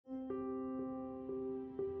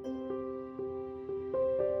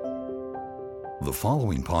The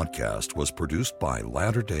following podcast was produced by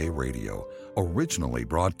Latter Day Radio, originally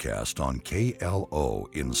broadcast on KLO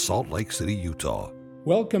in Salt Lake City, Utah.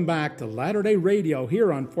 Welcome back to Latter Day Radio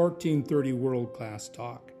here on 1430 World Class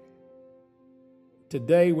Talk.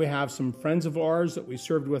 Today we have some friends of ours that we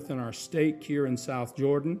served with in our stake here in South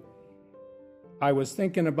Jordan. I was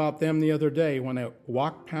thinking about them the other day when I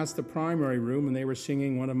walked past the primary room and they were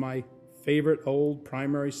singing one of my favorite old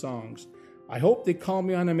primary songs. I hope they call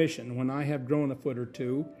me on a mission when I have grown a foot or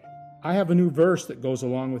two. I have a new verse that goes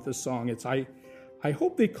along with this song. It's, I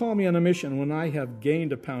hope they call me on a mission when I have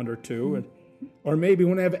gained a pound or two, or maybe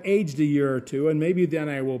when I have aged a year or two, and maybe then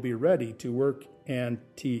I will be ready to work and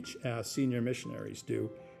teach as senior missionaries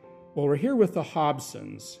do. Well, we're here with the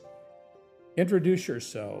Hobsons. Introduce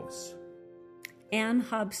yourselves. Ann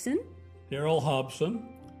Hobson. Daryl Hobson.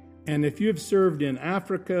 And if you've served in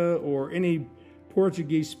Africa or any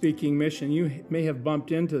Portuguese-speaking mission, you may have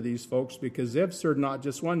bumped into these folks because they've served not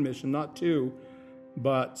just one mission, not two,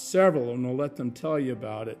 but several, and we'll let them tell you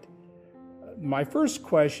about it. My first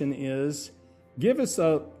question is, give us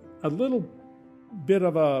a little bit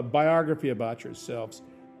of a biography about yourselves,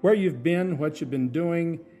 where you've been, what you've been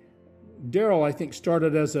doing. Daryl, I think,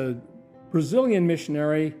 started as a Brazilian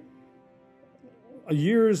missionary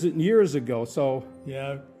years and years ago. So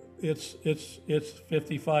yeah, it's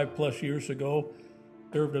 55 plus years ago.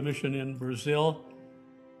 Served a mission in Brazil,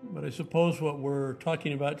 but I suppose what we're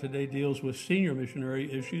talking about today deals with senior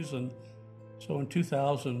missionary issues. And so in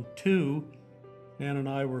 2002, Ann and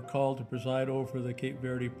I were called to preside over the Cape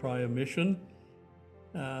Verde Praia mission.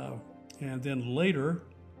 And then later,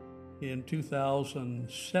 in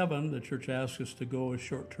 2007, the church asked us to go as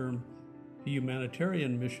short-term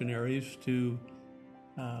humanitarian missionaries to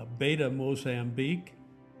Beta, Mozambique.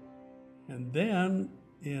 And then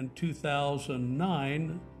in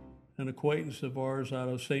 2009, an acquaintance of ours out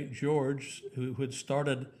of St. George, who had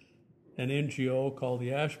started an NGO called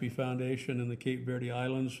the Ashby Foundation in the Cape Verde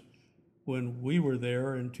Islands when we were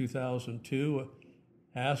there in 2002,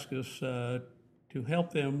 asked us to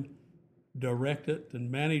help them direct it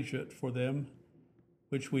and manage it for them,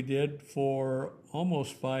 which we did for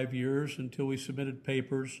almost 5 years until we submitted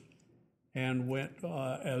papers and went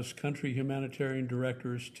as country humanitarian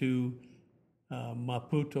directors to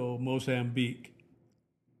Maputo, Mozambique.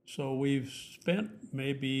 So we've spent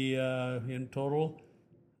maybe in total,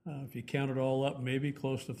 if you count it all up, maybe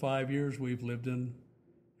close to 5 years we've lived in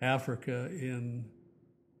Africa,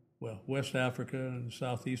 West Africa and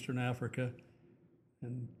Southeastern Africa,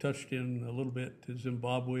 and touched in a little bit to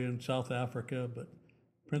Zimbabwe and South Africa, but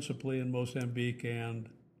principally in Mozambique and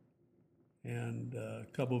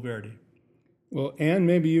Cabo Verde. Well, Ann,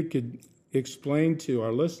 maybe you could explain to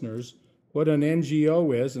our listeners what an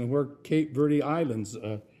NGO is and where Cape Verde Islands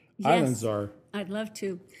are. I'd love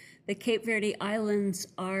to. The Cape Verde Islands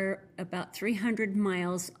are about 300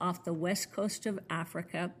 miles off the west coast of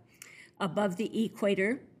Africa, above the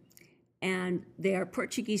equator, and they are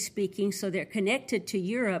Portuguese-speaking, so they're connected to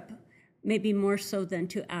Europe, maybe more so than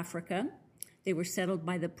to Africa. They were settled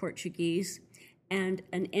by the Portuguese, and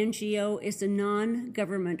an NGO is a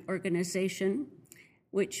non-government organization,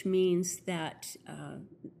 which means that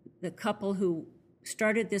the couple who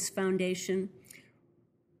started this foundation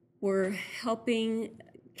were helping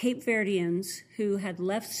Cape Verdeans who had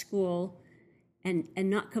left school and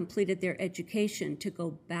not completed their education to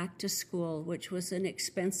go back to school, which was an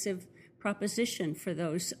expensive proposition for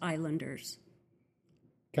those islanders.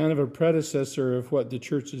 Kind of a predecessor of what the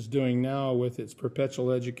church is doing now with its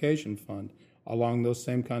Perpetual Education Fund, along those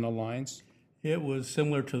same kind of lines. It was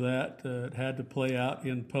similar to that. It had to play out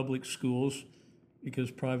in public schools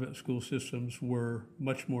because private school systems were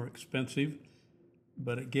much more expensive,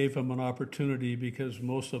 but it gave them an opportunity because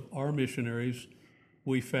most of our missionaries,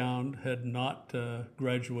 we found, had not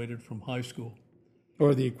graduated from high school.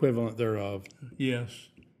 Or the equivalent thereof. Yes.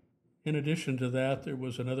 In addition to that, there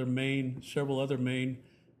was several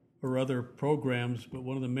other programs, but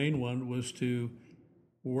one of the main ones was to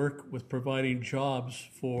work with providing jobs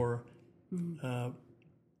for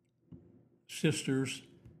sisters,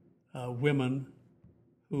 women,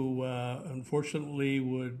 who unfortunately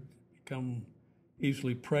would become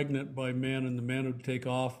easily pregnant by men, and the men would take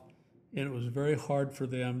off, and it was very hard for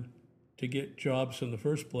them to get jobs in the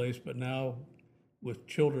first place. But now with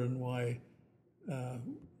children,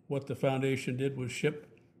 what the foundation did was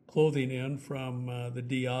ship clothing in from the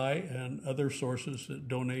DI and other sources that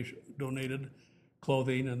donated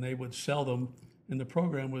clothing, and they would sell them, and the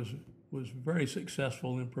program was very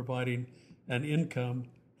successful in providing an income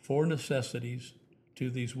for necessities to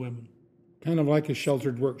these women. Kind of like a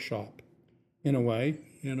sheltered workshop, in a way.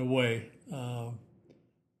 In a way.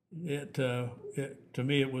 to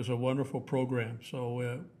me, it was a wonderful program. So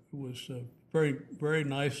it was a very, very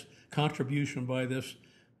nice contribution by this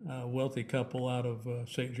wealthy couple out of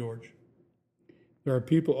St. George. There are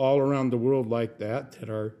people all around the world like that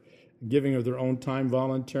are giving of their own time,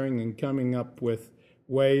 volunteering, and coming up with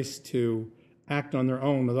ways to act on their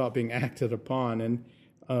own without being acted upon. And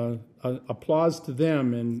applause to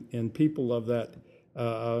them and people of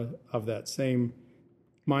that same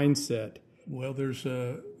mindset. Well, there's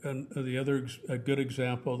a good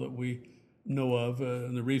example that we know of,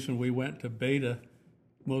 and the reason we went to Beta,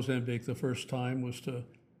 Mozambique, the first time was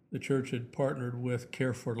the church had partnered with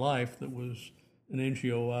Care for Life, that was an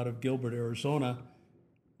NGO out of Gilbert, Arizona,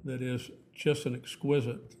 that is just an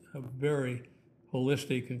exquisite, a very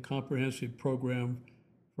holistic and comprehensive program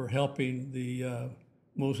for helping the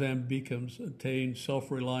Mozambicans attain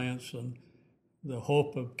self-reliance and the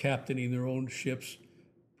hope of captaining their own ships,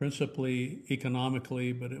 principally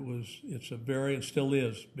economically, but it still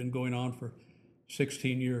is, been going on for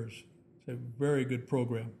 16 years. It's a very good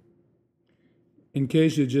program. In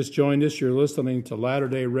case you just joined us, you're listening to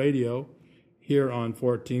Latter-day Radio here on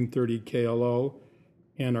 1430 KLO,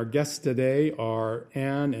 and our guests today are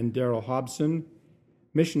Ann and Daryl Hobson,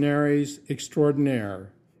 missionaries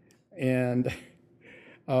extraordinaire. And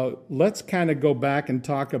let's kind of go back and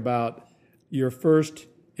talk about your first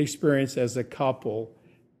experience as a couple,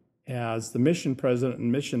 as the mission president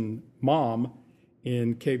and mission mom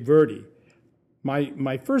in Cape Verde.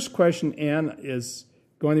 My first question, Ann, is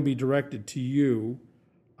going to be directed to you.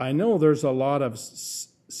 I know there's a lot of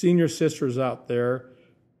senior sisters out there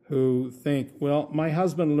who think, well, my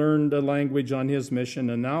husband learned a language on his mission,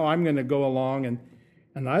 and now I'm going to go along,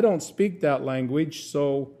 and I don't speak that language,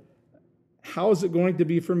 so how is it going to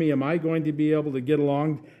be for me? Am I going to be able to get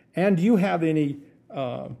along? And do you have any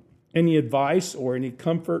advice or any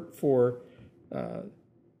comfort for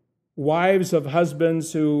wives of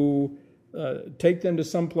husbands who take them to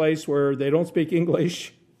some place where they don't speak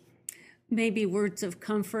English? Maybe words of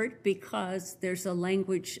comfort, because there's a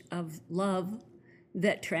language of love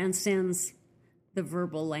that transcends the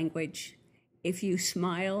verbal language. If you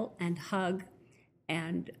smile and hug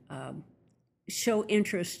and show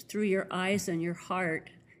interest through your eyes and your heart,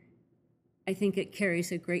 I think it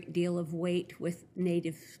carries a great deal of weight with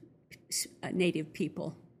native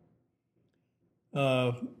people.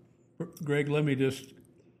 Greg, let me just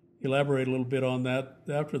elaborate a little bit on that.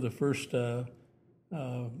 After the first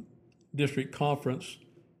district conference,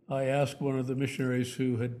 I asked one of the missionaries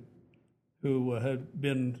who had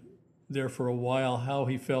been there for a while how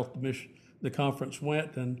he felt the conference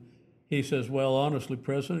went, and he says, well, honestly,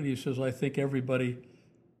 President, he says, I think everything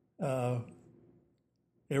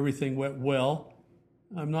went well.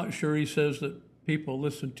 I'm not sure, he says, that people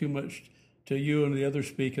listened too much to you and the other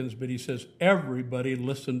speakers, but he says everybody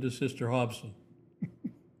listened to Sister Hobson.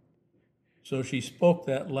 So she spoke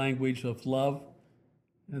that language of love,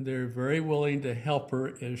 and they're very willing to help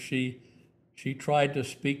her as she tried to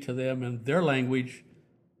speak to them in their language,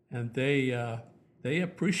 and they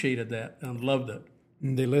appreciated that and loved it.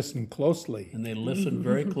 And they listened closely. And they listened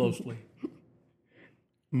very closely.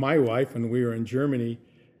 My wife, when we were in Germany,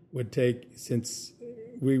 would take, since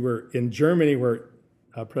we were in Germany where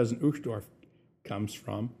President Uchtdorf comes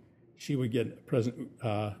from, she would get President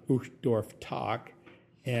Uchtdorf talk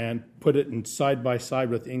and put it in side by side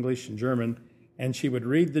with English and German, and she would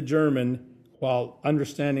read the German while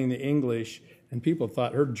understanding the English, and people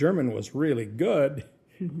thought her German was really good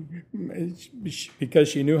because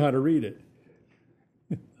she knew how to read it.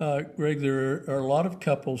 Greg, there are a lot of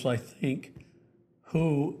couples, I think,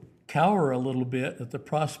 who cower a little bit at the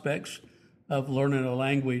prospects of learning a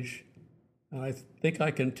language. And I think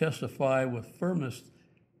I can testify with firmness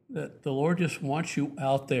that the Lord just wants you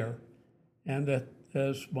out there, and that,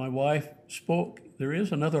 as my wife spoke, there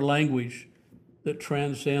is another language that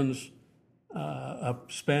transcends a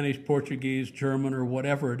Spanish, Portuguese, German, or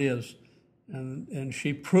whatever it is. And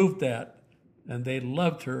she proved that, and they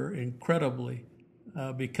loved her incredibly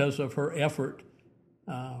because of her effort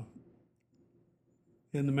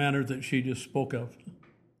in the manner that she just spoke of.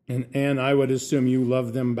 And I would assume you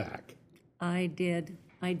love them back. I did.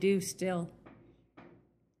 I do still.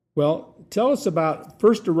 Well, tell us about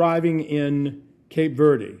first arriving in Cape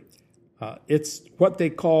Verde. It's what they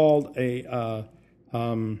called it's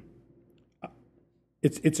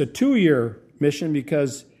a 2-year mission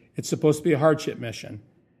because it's supposed to be a hardship mission.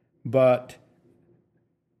 But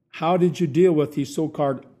how did you deal with these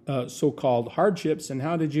so-called hardships, and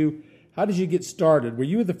how did you get started? Were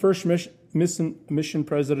you the first mission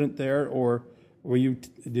president there, or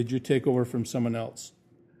did you take over from someone else?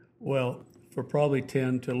 Well, for probably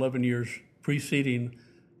 10 to 11 years preceding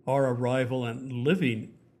our arrival and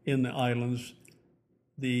living in the islands,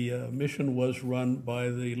 the mission was run by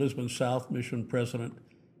the Lisbon South Mission president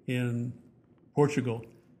in Portugal.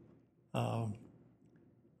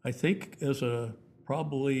 I think as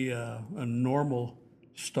probably a normal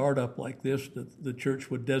startup like this, that the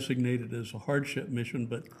church would designate it as a hardship mission,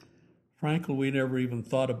 but frankly, we never even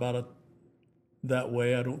thought about it that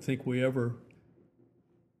way. I don't think we ever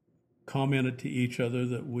commented to each other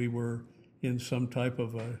that we were in some type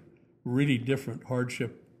of a really different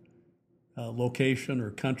hardship location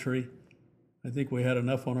or country. I think we had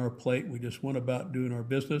enough on our plate. We just went about doing our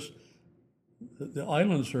business. The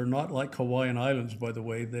islands are not like Hawaiian Islands, by the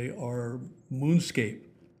way. They are moonscape.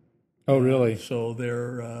 Oh, really? So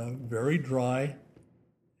they're very dry,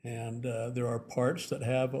 and there are parts that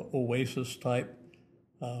have oasis-type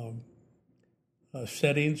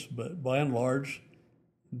settings, but by and large,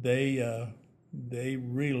 they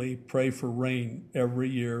really pray for rain every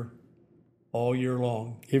year, all year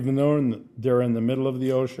long. Even though they're in the middle of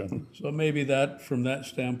the ocean. So maybe that, from that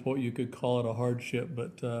standpoint, you could call it a hardship,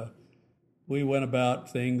 but we went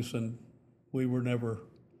about things and we were never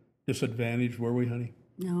disadvantaged, were we, honey?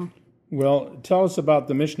 No. Well, tell us about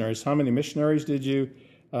the missionaries. How many missionaries did you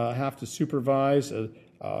have to supervise?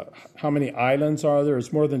 How many islands are there?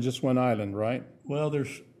 It's more than just one island, right? Well, there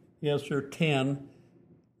are 10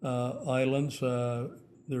 islands.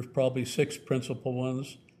 There's probably 6 principal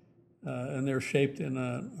ones, and they're shaped in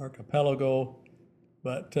an archipelago.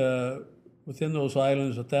 But within those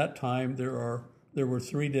islands at that time, there were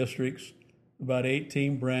 3 districts, about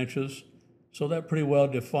 18 branches. So that pretty well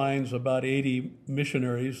defines about 80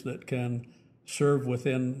 missionaries that can serve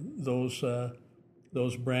within those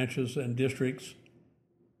branches and districts.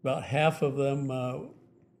 About half of them,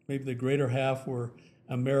 maybe the greater half, were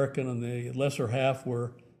American, and the lesser half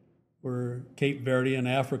were Cape Verdean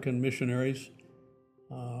African missionaries,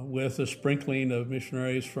 with a sprinkling of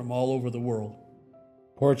missionaries from all over the world.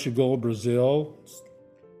 Portugal's Brazil,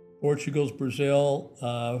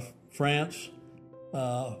 France,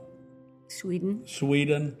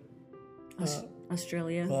 Sweden,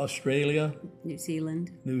 Australia, New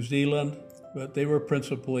Zealand, but they were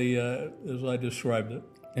principally, as I described it.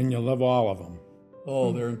 And you love all of them.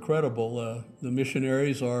 Oh, they're incredible. The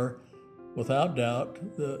missionaries are, without doubt,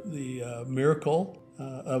 the miracle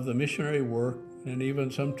of the missionary work, and even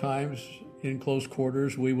sometimes in close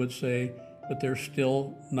quarters we would say that they're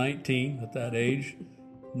still 19 at that age.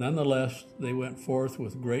 Nonetheless, they went forth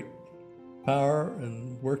with great power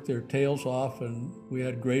and worked their tails off, and we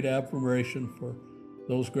had great admiration for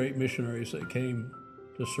those great missionaries that came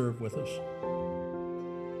to serve with us.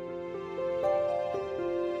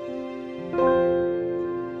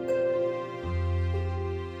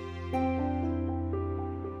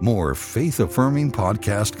 More faith-affirming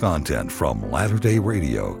podcast content from Latter-day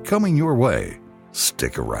Radio coming your way.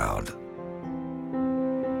 Stick around.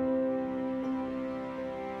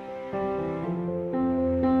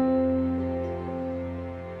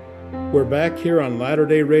 We're back here on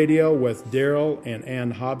Latter-day Radio with Daryl and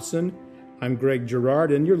Ann Hobson. I'm Greg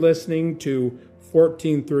Gerard, and you're listening to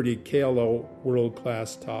 1430 KLO World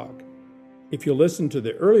Class Talk. If you listen to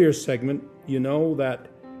the earlier segment, you know that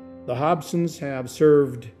the Hobsons have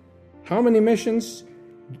served how many missions?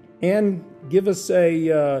 And give us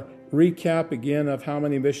a recap again of how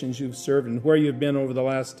many missions you've served and where you've been over the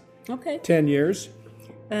last 10 years.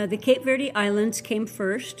 The Cape Verde Islands came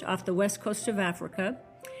first off the west coast of Africa,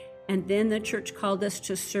 and then the church called us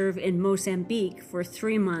to serve in Mozambique for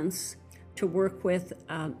 3 months to work with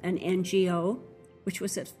an NGO, which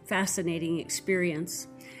was a fascinating experience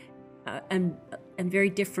and very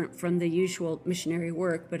different from the usual missionary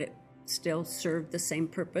work, but it still served the same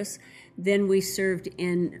purpose. Then we served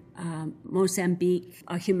in Mozambique,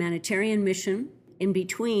 a humanitarian mission. In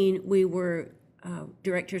between, we were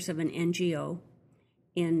directors of an NGO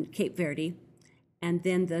in Cape Verde. And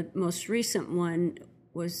then the most recent one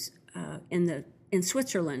was in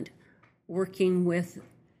Switzerland, working with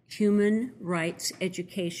human rights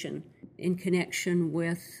education in connection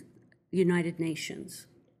with United Nations.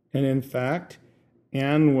 And in fact,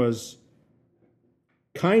 Ann was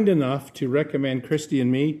kind enough to recommend Christy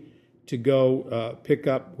and me to go pick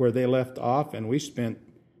up where they left off, and we spent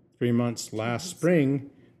 3 months last spring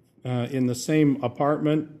in the same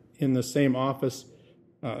apartment, in the same office,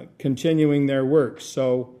 continuing their work.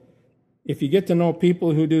 So if you get to know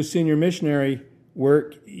people who do senior missionary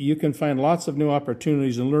work, you can find lots of new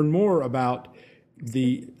opportunities and learn more about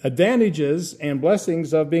the advantages and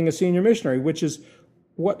blessings of being a senior missionary, which is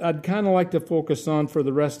what I'd kind of like to focus on for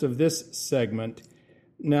the rest of this segment.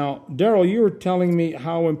 Now, Daryl, you were telling me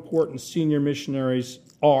how important senior missionaries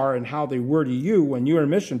are and how they were to you when you were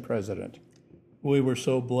mission president. We were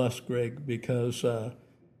so blessed, Greg, because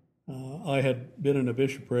I had been in a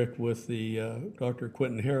bishopric with the Dr.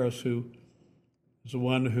 Quentin Harris, who is the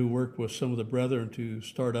one who worked with some of the brethren to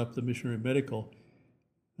start up the missionary medical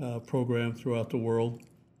program throughout the world.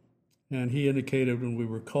 And he indicated when we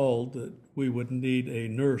were called that we would need a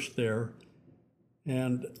nurse there.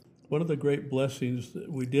 And one of the great blessings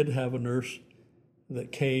that we did have a nurse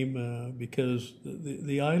that came because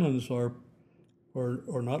the islands are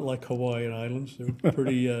not like Hawaiian Islands. They're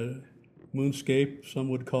pretty moonscape, some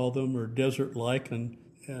would call them, or desert-like.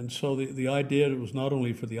 And so the idea was not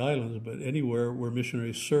only for the islands, but anywhere where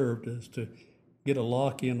missionaries served, is to get a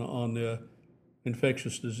lock-in on the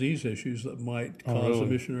infectious disease issues that might cause a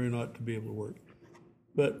missionary not to be able to work.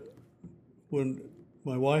 But when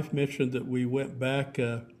my wife mentioned that we went back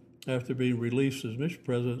after being released as mission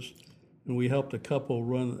presidents, and we helped a couple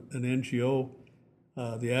run an NGO,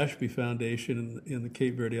 the Ashby Foundation in the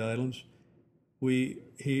Cape Verde Islands, they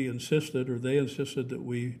insisted that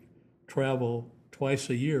we travel twice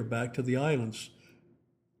a year back to the islands,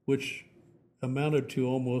 which amounted to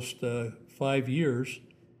almost 5 years.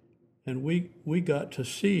 And we got to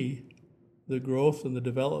see the growth and the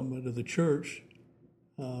development of the church.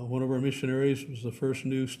 One of our missionaries was the first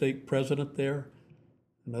new stake president there.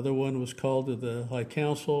 Another one was called to the High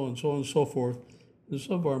Council, and so on and so forth. And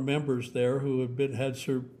some of our members there who had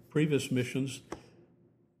served previous missions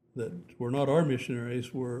that were not our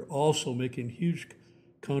missionaries were also making huge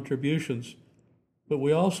contributions. But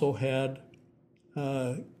we also had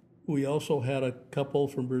a couple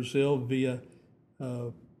from Brazil via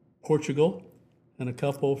Portugal, and a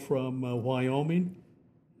couple from Wyoming,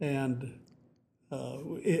 and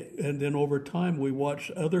then over time we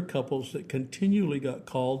watched other couples that continually got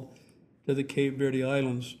called to the Cape Verde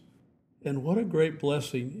Islands, and what a great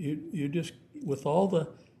blessing! You just, with all the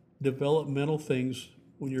developmental things,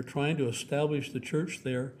 when you're trying to establish the church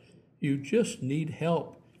there, you just need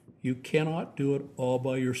help. You cannot do it all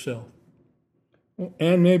by yourself.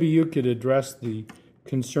 And maybe you could address the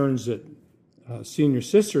concerns that senior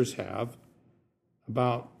sisters have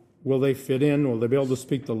about, will they fit in? Will they be able to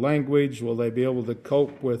speak the language? Will they be able to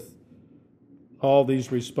cope with all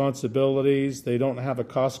these responsibilities? They don't have a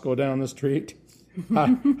Costco down the street.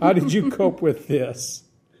 How did you cope with this?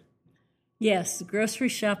 Yes, grocery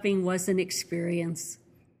shopping was an experience.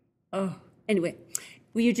 Oh, anyway,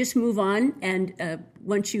 will you just move on? And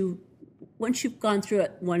once you've gone through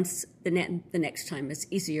it once, the next time it's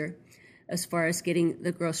easier, as far as getting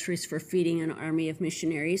the groceries for feeding an army of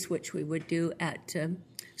missionaries, which we would do at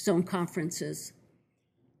zone conferences.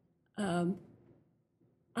 I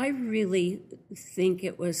really think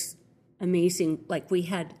it was amazing. Like, we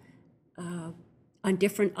had, on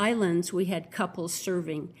different islands, we had couples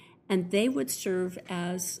serving, and they would serve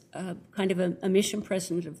as kind of a mission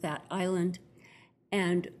president of that island.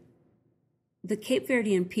 And the Cape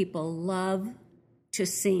Verdean people love to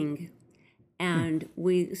sing. And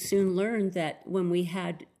we soon learned that when we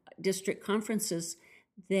had district conferences,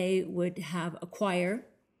 they would have a choir.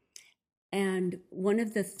 And one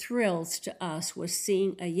of the thrills to us was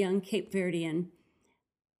seeing a young Cape Verdean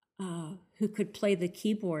who could play the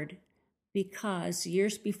keyboard, because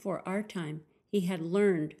years before our time, he had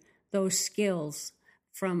learned those skills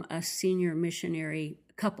from a senior missionary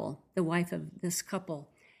couple, the wife of this couple.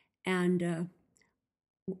 And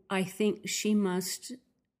I think she must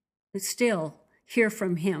still hear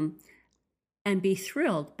from him and be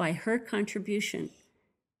thrilled by her contribution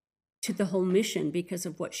to the whole mission because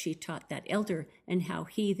of what she taught that elder and how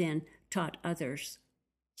he then taught others.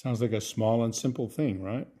 Sounds like a small and simple thing,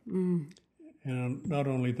 right? Mm. And not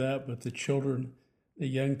only that, but the children, the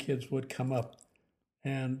young kids would come up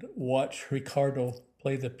and watch Ricardo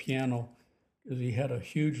play the piano, because he had a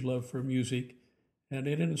huge love for music, and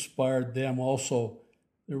it inspired them also.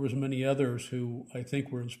 There was many others who I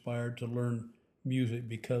think were inspired to learn music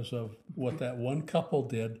because of what that one couple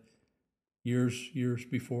did years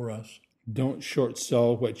before us. Don't short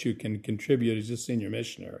sell what you can contribute as a senior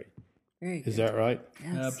missionary. Very good. Is that right?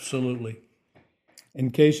 Yes. Absolutely.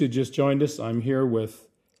 In case you just joined us, I'm here with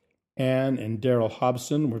Ann and Daryl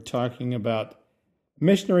Hobson. We're talking about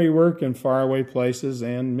missionary work in faraway places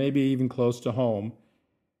and maybe even close to home.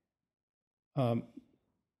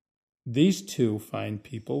 These two fine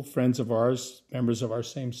people, friends of ours, members of our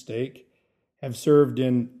same stake, have served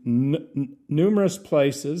in numerous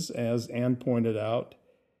places, as Ann pointed out.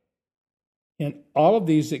 And all of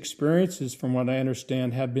these experiences, from what I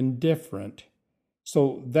understand, have been different.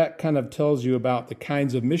 So that kind of tells you about the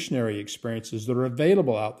kinds of missionary experiences that are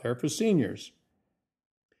available out there for seniors.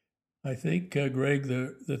 I think, Greg,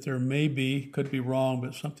 that there may be, could be wrong,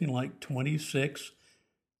 but something like 26,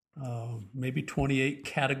 maybe 28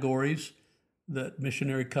 categories that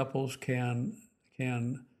missionary couples can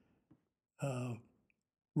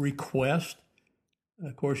request.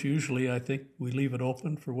 Of course, usually I think we leave it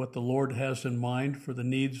open for what the Lord has in mind for the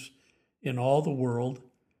needs in all the world,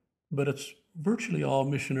 but it's virtually all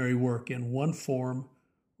missionary work in one form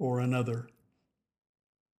or another.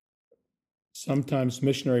 Sometimes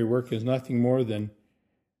missionary work is nothing more than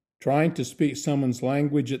trying to speak someone's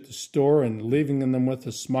language at the store and leaving them with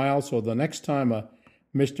a smile, so the next time a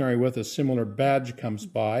missionary with a similar badge comes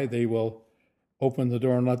by, they will open the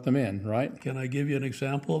door and let them in, right? Can I give you an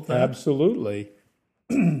example of that? Absolutely.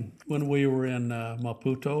 When we were in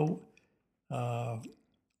Maputo,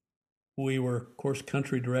 we were, of course,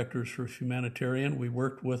 country directors for Humanitarian. We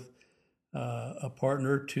worked with a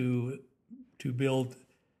partner to build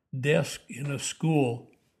desks in a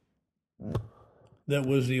school that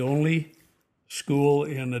was the only school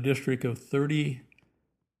in a district of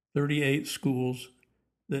 38 schools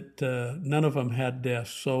that none of them had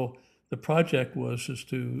desks. So the project was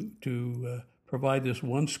to provide this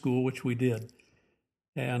one school, which we did.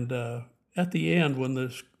 And at the end, when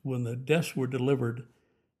the desks were delivered,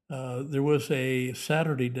 there was a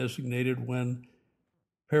Saturday designated when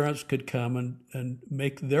parents could come and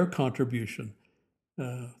make their contribution.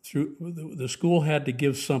 Through the school had to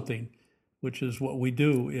give something, which is what we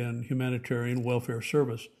do in humanitarian welfare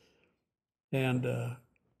service. And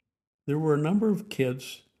there were a number of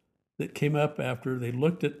kids that came up after they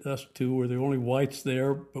looked at us two. We're the only whites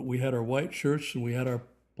there, but we had our white shirts and we had our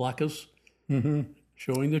placas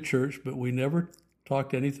showing the church, but we never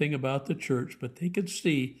talked anything about the church, but they could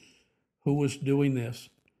see who was doing this.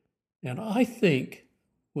 And I think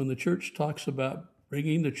when the church talks about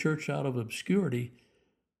bringing the church out of obscurity,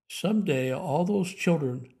 someday all those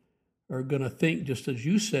children are going to think, just as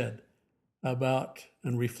you said, about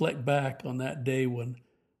and reflect back on that day when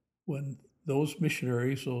those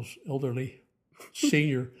missionaries, those elderly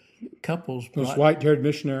senior couples, those white-haired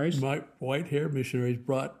missionaries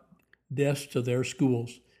brought desks to their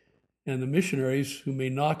schools. And the missionaries who may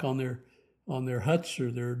knock on their huts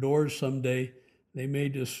or their doors someday, they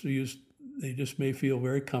just may feel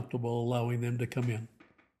very comfortable allowing them to come in.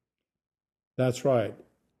 That's right.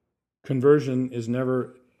 Conversion is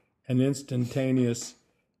never an instantaneous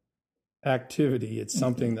activity. It's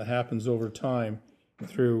something that happens over time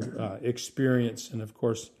through experience and, of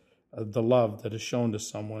course, the love that is shown to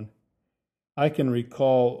someone. I can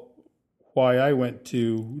recall why I went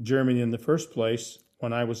to Germany in the first place.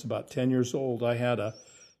 When I was about 10 years old, I had a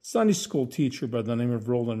Sunday school teacher by the name of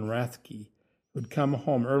Roland Rathke who'd come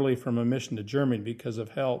home early from a mission to Germany because of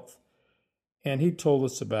health. And he told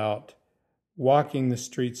us about walking the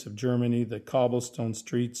streets of Germany, the cobblestone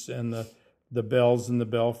streets and the bells in the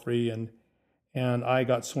belfry. And I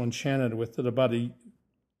got so enchanted with it. About a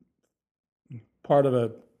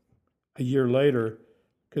year later,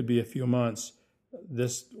 could be a few months,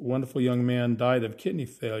 this wonderful young man died of kidney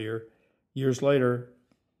failure. Years later,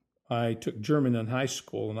 I took German in high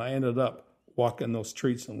school, and I ended up walking those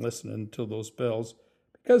streets and listening to those bells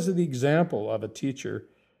because of the example of a teacher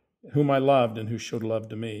whom I loved and who showed love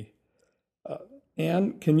to me.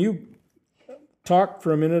 Anne, can you talk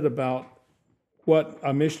for a minute about what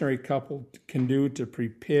a missionary couple can do to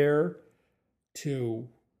prepare to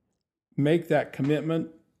make that commitment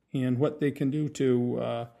and what they can do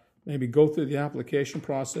to maybe go through the application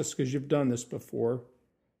process, because you've done this before?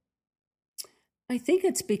 I think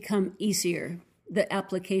it's become easier, the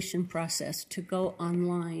application process, to go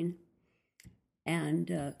online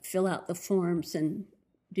and fill out the forms and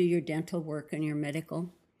do your dental work and your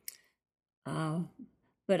medical.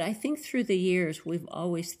 But I think through the years, we've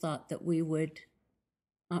always thought that we would,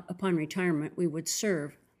 upon retirement, we would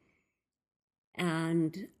serve.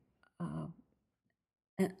 And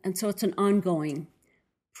so it's an ongoing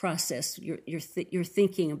process. You're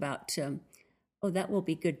thinking about, that will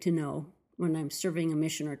be good to know when I'm serving a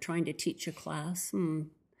mission or trying to teach a class.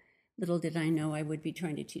 Little did I know I would be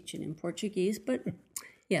trying to teach it in Portuguese. But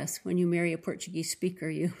yes, when you marry a Portuguese speaker,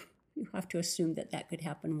 you have to assume that could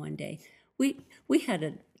happen one day. We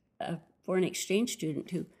had a foreign exchange student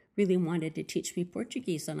who really wanted to teach me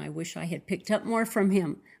Portuguese, and I wish I had picked up more from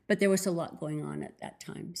him. But there was a lot going on at that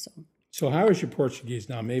time. So how is your Portuguese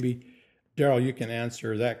now? Maybe, Daryl, you can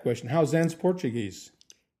answer that question. How's Anne's Portuguese?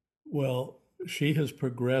 Well, she has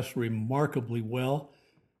progressed remarkably well.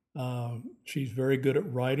 She's very good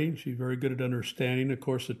at writing. She's very good at understanding. Of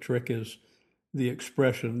course, the trick is the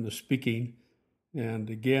expression, the speaking. And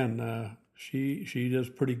again, she does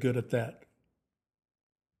pretty good at that.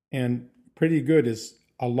 And pretty good is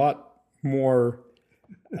a lot more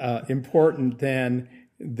important than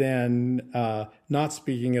not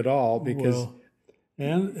speaking at all, because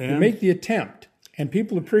and you make the attempt, and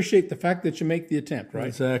people appreciate the fact that you make the attempt, right?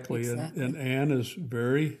 Exactly. And Anne is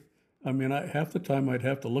very. I mean, half the time I'd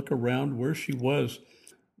have to look around where she was.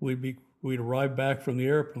 We'd arrive back from the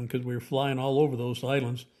airplane because we were flying all over those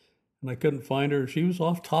islands, and I couldn't find her. She was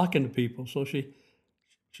off talking to people, so she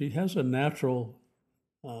has a natural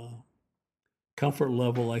comfort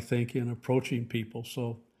level, I think, in approaching people.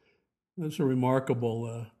 So it's a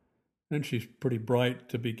remarkable. And she's pretty bright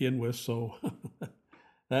to begin with, so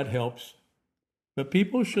that helps. But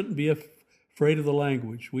people shouldn't be afraid of the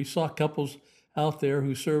language. We saw couples out there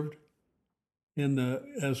who served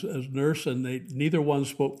as nurse, and neither one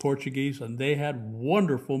spoke Portuguese, and they had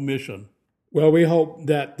wonderful mission. Well, we hope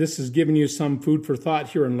that this has given you some food for thought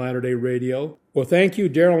here on Latter-day Radio. Well, thank you,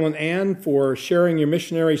 Daryl and Ann, for sharing your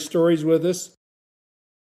missionary stories with us.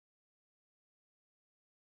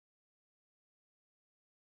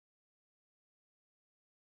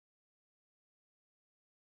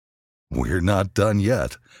 We're not done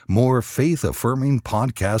yet. More faith-affirming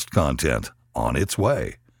podcast content on its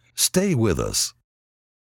way. Stay with us.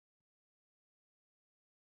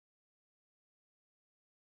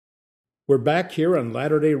 We're back here on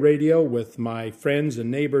Latter-day Radio with my friends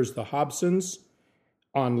and neighbors, the Hobsons,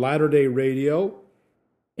 on Latter-day Radio.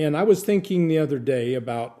 And I was thinking the other day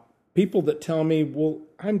about people that tell me, well,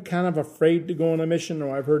 I'm kind of afraid to go on a mission,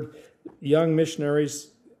 or I've heard young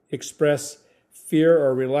missionaries express fear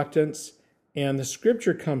or reluctance. And the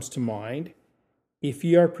scripture comes to mind, if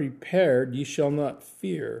ye are prepared, ye shall not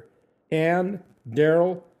fear. And,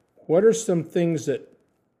 Daryl, what are some things that,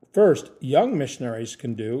 first, young missionaries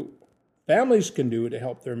can do, families can do to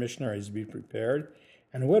help their missionaries be prepared?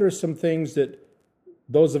 And what are some things that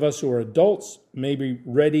those of us who are adults may be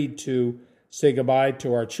ready to say goodbye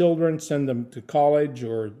to our children, send them to college,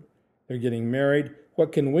 or they're getting married?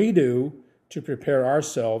 What can we do to prepare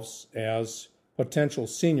ourselves as potential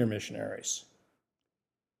senior missionaries?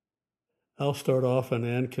 I'll start off, and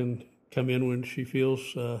Anne can come in when she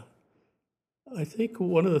feels. I think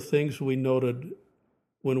one of the things we noted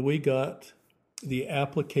when we got the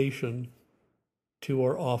application to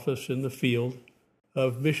our office in the field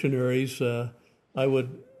of missionaries, I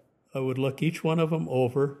would look each one of them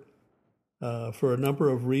over for a number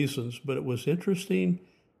of reasons, but it was interesting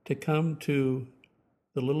to come to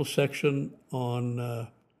the little section on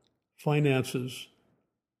finances.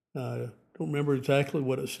 Don't remember exactly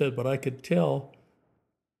what it said, but I could tell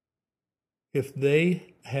if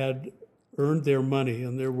they had earned their money,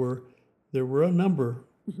 and there were a number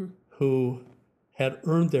who had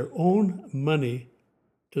earned their own money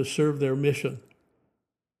to serve their mission.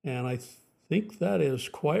 And I think that is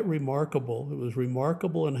quite remarkable. It was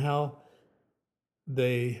remarkable in how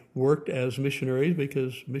they worked as missionaries,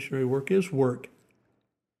 because missionary work is work,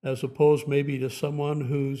 as opposed maybe to someone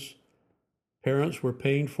whose parents were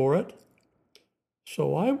paying for it.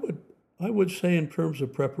 So I would say, in terms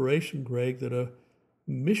of preparation, Greg, that a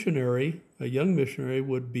young missionary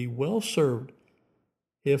would be well served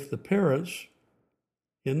if the parents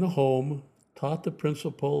in the home taught the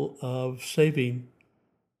principle of saving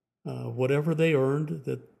whatever they earned,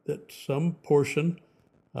 that some portion,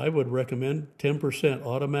 I would recommend 10%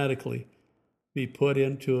 automatically, be put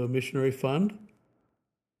into a missionary fund.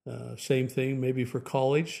 Same thing maybe for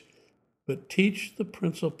college, but teach the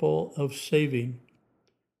principle of saving.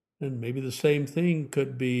 And maybe the same thing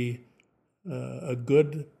could be a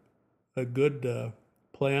good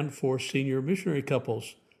plan for senior missionary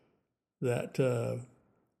couples, that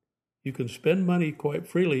you can spend money quite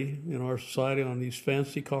freely in our society on these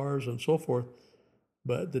fancy cars and so forth,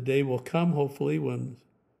 but the day will come, hopefully, when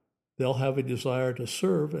they'll have a desire to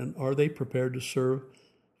serve, and are they prepared to serve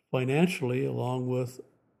financially along with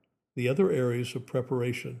the other areas of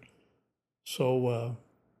preparation? So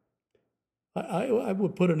I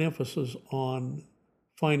would put an emphasis on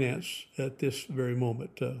finance at this very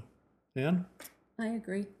moment. Anne? I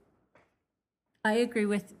agree. I agree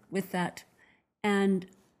with that. And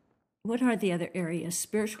what are the other areas?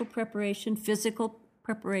 Spiritual preparation, physical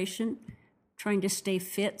preparation, trying to stay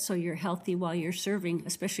fit so you're healthy while you're serving,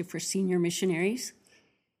 especially for senior missionaries.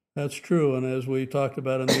 That's true. And as we talked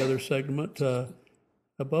about in the other segment,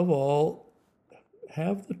 above all,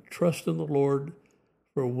 have the trust in the Lord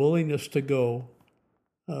for willingness to go.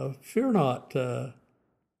 Fear not.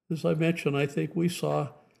 As I mentioned, I think we saw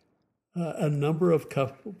a number of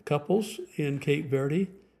couples in Cape Verde,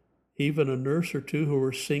 even a nurse or two who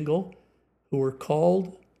were single, who were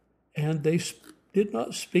called, and they did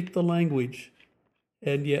not speak the language.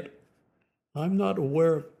 And yet, I'm not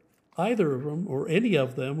aware, either of them or any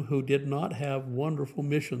of them who did not have wonderful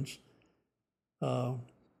missions.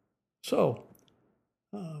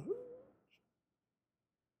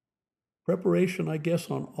 Preparation, I guess,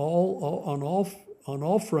 on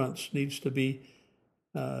all fronts needs to be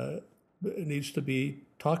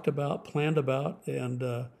talked about, planned about,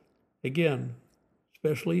 and again,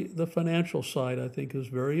 especially the financial side, I think is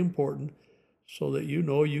very important, so that you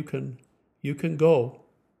know you can go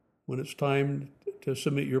when it's time to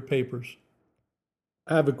submit your papers.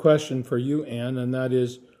 I have a question for you, Ann, and that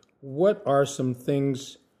is, what are some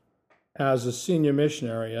things as a senior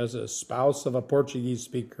missionary, as a spouse of a Portuguese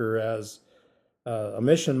speaker, as a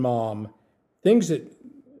mission mom, things that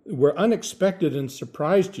were unexpected and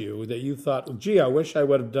surprised you that you thought, gee, I wish I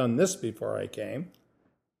would have done this before I came?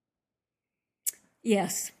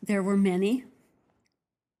 Yes, there were many,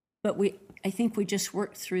 but I think we just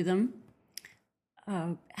worked through them.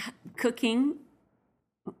 Cooking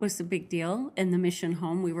was a big deal in the mission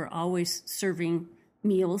home. We were always serving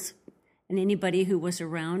meals, and anybody who was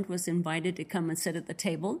around was invited to come and sit at the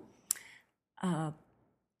table. But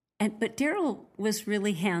Daryl was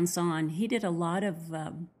really hands-on. He did a lot of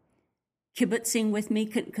kibitzing with me,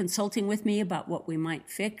 consulting with me about what we might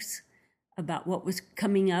fix, about what was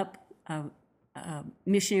coming up,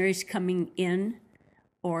 missionaries coming in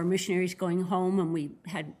or missionaries going home, and we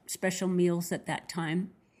had special meals at that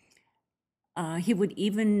time. He would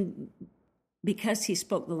even, because he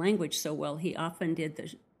spoke the language so well, he often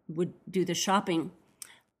would do the shopping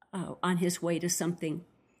on his way to something.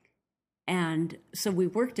 And so we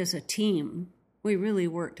worked as a team. We really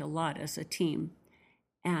worked a lot as a team.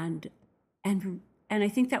 And I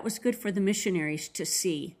think that was good for the missionaries to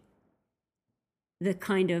see the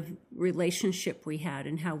kind of relationship we had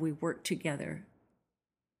and how we worked together.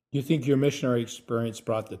 You think your missionary experience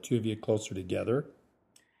brought the two of you closer together?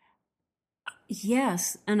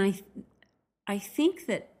 Yes, and I think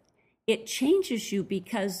that it changes you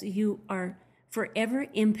because you are forever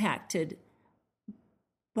impacted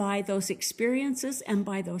by those experiences and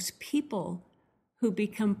by those people who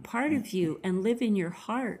become part of you and live in your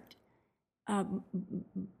heart.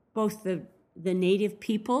 Both the native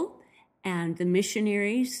people and the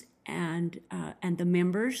missionaries and the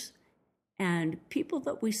members and people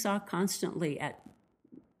that we saw constantly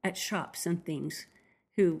at shops and things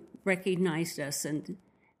who recognized us. And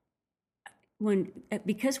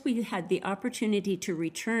because we had the opportunity to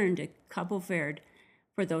return to Cabo Verde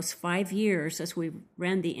for those 5 years as we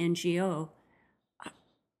ran the NGO,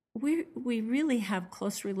 we really have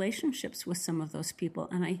close relationships with some of those people.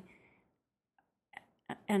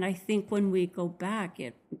 And I think when we go back,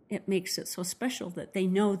 it makes it so special that they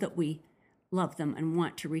know that we love them and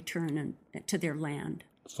want to return to their land.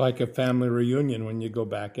 It's like a family reunion when you go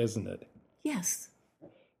back, isn't it? Yes.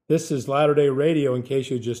 This is Latter-day Radio, in case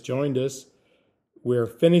you just joined us. We're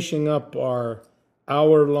finishing up our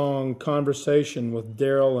hour-long conversation with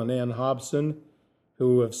Daryl and Ann Hobson,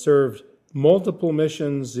 who have served multiple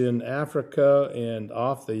missions in Africa and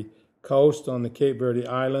off the coast on the Cape Verde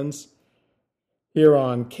Islands, here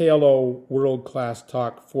on KLO World Class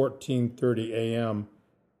Talk, 1430 AM.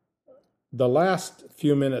 The last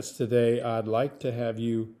few minutes today, I'd like to have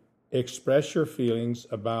you express your feelings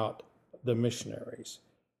about the missionaries,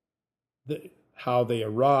 how they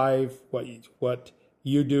arrive, what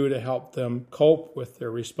you do to help them cope with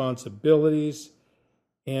their responsibilities,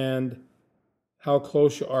 and how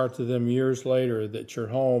close you are to them years later that you're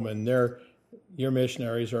home and your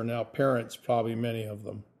missionaries are now parents, probably many of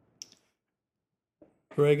them.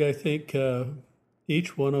 Greg, I think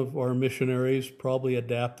each one of our missionaries probably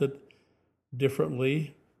adapted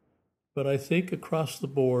differently, but I think across the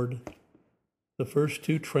board, the first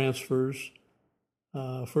two transfers,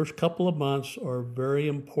 first couple of months are very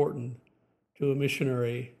important to a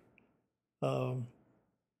missionary.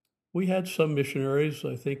 We had some missionaries,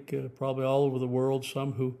 I think probably all over the world,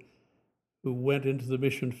 some who went into the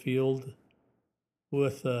mission field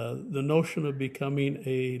with the notion of becoming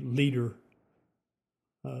a leader,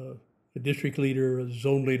 a district leader, a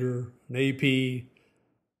zone leader, an AP.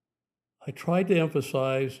 I tried to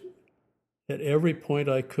emphasize at every point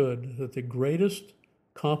I could that the greatest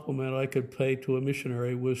compliment I could pay to a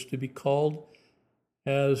missionary was to be called,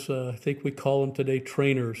 as I think we call them today,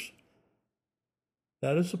 trainers.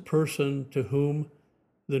 That is a person to whom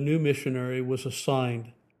the new missionary was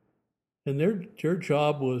assigned. And their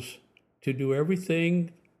job was to do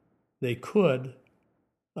everything they could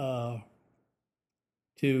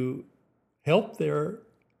to help their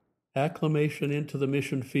acclimation into the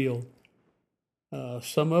mission field.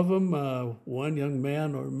 Some of them, one young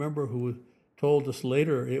man, I remember, who told us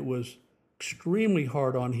later it was extremely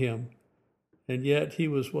hard on him And yet he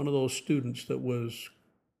was one of those students that was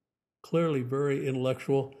clearly very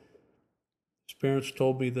intellectual. His parents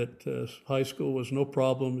told me that high school was no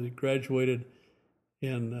problem. He graduated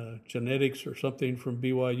in genetics or something from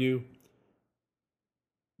BYU.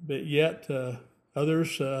 But yet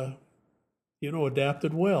others,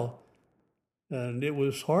 adapted well. And it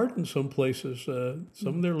was hard in some places.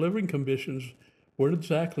 Some of their living conditions weren't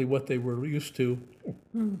exactly what they were used to.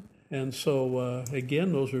 And so,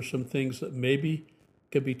 again, those are some things that maybe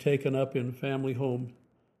could be taken up in family home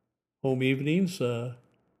evenings, and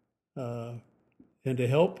to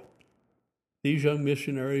help these young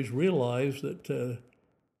missionaries realize that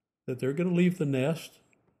they're going to leave the nest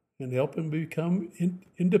and help them become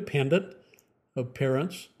independent of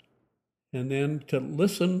parents, and then to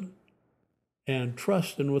listen and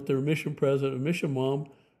trust in what their mission president and mission mom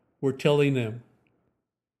were telling them.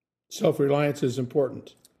 Self-reliance is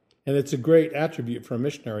important. And it's a great attribute for a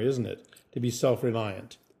missionary, isn't it, to be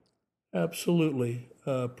self-reliant? Absolutely.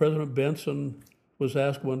 President Benson was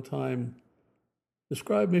asked one time,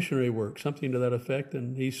 describe missionary work, something to that effect,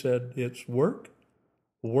 and he said, it's work,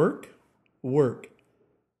 work, work.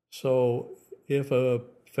 So if a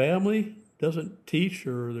family doesn't teach,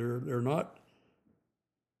 or they're not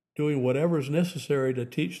doing whatever is necessary to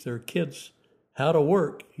teach their kids how to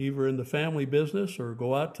work, either in the family business or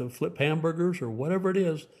go out to flip hamburgers or whatever it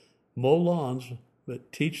is, mow lawns,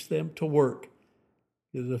 but teach them to work.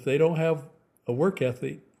 Because if they don't have a work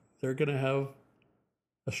ethic, they're going to have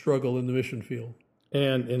a struggle in the mission field.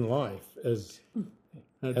 And in life as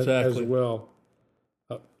exactly. as well.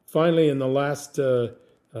 Finally, in the last minute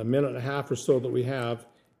and a half or so that we have,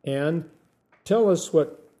 Ann, tell us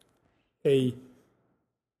what a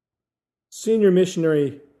senior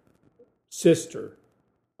missionary sister,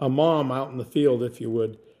 a mom out in the field, if you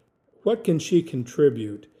would, what can she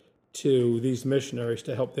contribute to these missionaries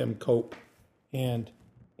to help them cope and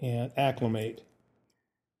acclimate?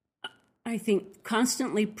 I think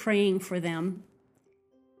constantly praying for them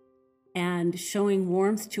and showing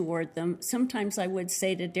warmth toward them. Sometimes I would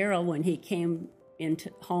say to Daryl when he came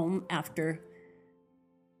into home after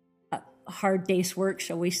a hard day's work,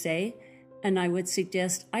 shall we say, and I would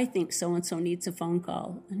suggest, I think so-and-so needs a phone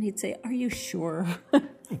call. And he'd say, are you sure?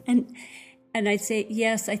 and I'd say,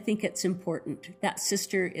 yes, I think it's important. That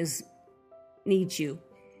sister needs you,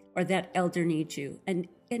 or that elder needs you. And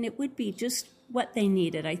it would be just what they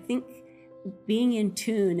needed. I think being in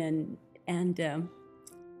tune and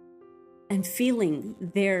feeling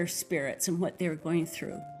their spirits and what they're going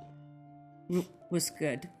through was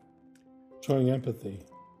good. Showing empathy.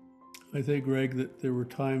 I think, Greg, that there were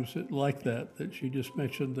times like that she just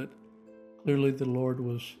mentioned that clearly the Lord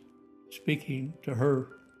was speaking to her.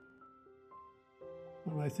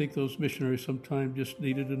 And I think those missionaries sometimes just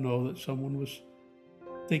needed to know that someone was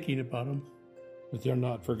thinking about them. That they're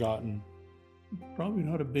not forgotten. Probably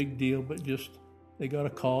not a big deal, but just they got a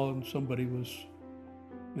call and somebody was,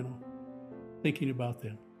 thinking about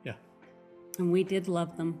them. Yeah. And we did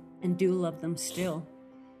love them and do love them still.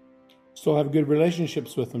 Still have good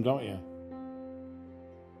relationships with them, don't you?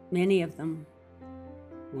 Many of them.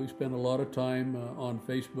 We spend a lot of time on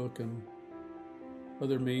Facebook and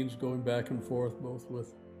other means going back and forth, both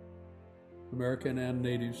with American and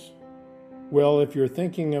natives. Well, if you're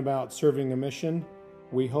thinking about serving a mission,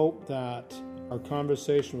 we hope that our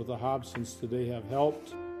conversation with the Hobsons today have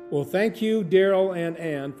helped. Well, thank you, Daryl and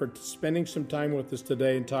Ann, for spending some time with us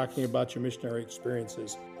today and talking about your missionary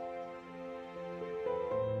experiences.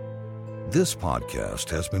 This podcast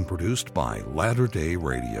has been produced by Latter Day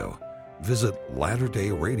Radio. Visit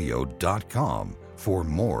latterdayradio.com for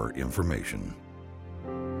more information.